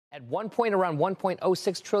At one point, around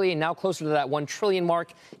 1.06 trillion, now closer to that 1 trillion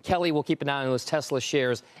mark. Kelly will keep an eye on those Tesla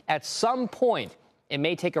shares. At some point, it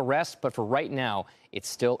may take a rest, but for right now, it's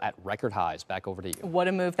still at record highs. Back over to you. What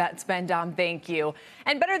a move that's been, Dom. Thank you.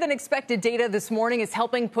 And better than expected data this morning is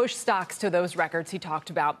helping push stocks to those records he talked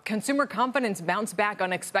about. Consumer confidence bounced back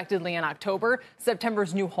unexpectedly in October.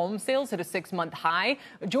 September's new home sales hit a 6-month high.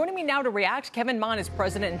 Joining me now to react, Kevin Mon is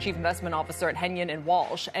President and Chief Investment Officer at Hennion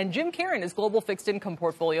Walsh, and Jim Karen is Global Fixed Income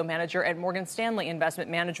Portfolio Manager at Morgan Stanley Investment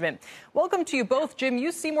Management. Welcome to you both. Jim,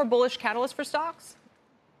 you see more bullish catalysts for stocks?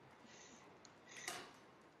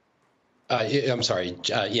 I'm sorry.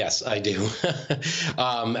 Yes, I do.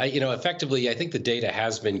 Effectively, I think the data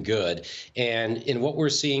has been good. And in what we're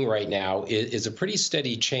seeing right now is a pretty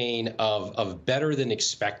steady chain of better than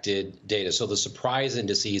expected data. So the surprise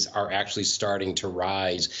indices are actually starting to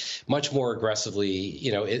rise much more aggressively,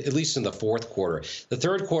 at least in the fourth quarter. The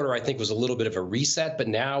third quarter, I think, was a little bit of a reset. But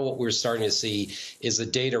now what we're starting to see is the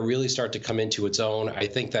data really start to come into its own. I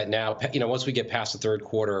think that now, once we get past the third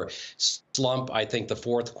quarter slump, I think the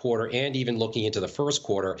fourth quarter and even looking into the first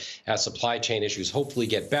quarter as supply chain issues hopefully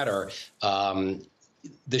get better,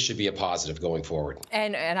 this should be a positive going forward.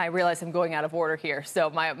 And I realize I'm going out of order here, so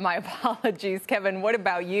my apologies. Kevin, what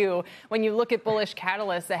about you? When you look at bullish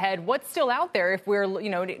catalysts ahead, what's still out there if we're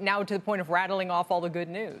now to the point of rattling off all the good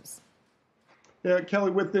news? Yeah, Kelly,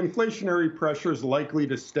 with inflationary pressures likely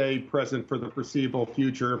to stay present for the foreseeable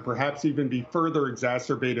future, perhaps even be further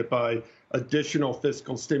exacerbated by additional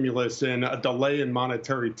fiscal stimulus and a delay in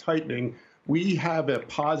monetary tightening, we have a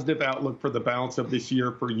positive outlook for the balance of this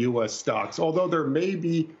year for U.S. stocks, although there may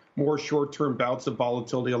be more short-term bouts of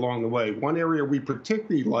volatility along the way. One area we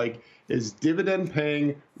particularly like is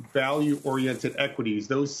dividend-paying, value-oriented equities,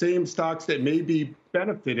 those same stocks that may be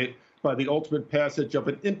benefited by the ultimate passage of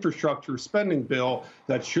an infrastructure spending bill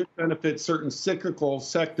that should benefit certain cyclical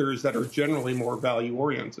sectors that are generally more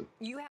value-oriented.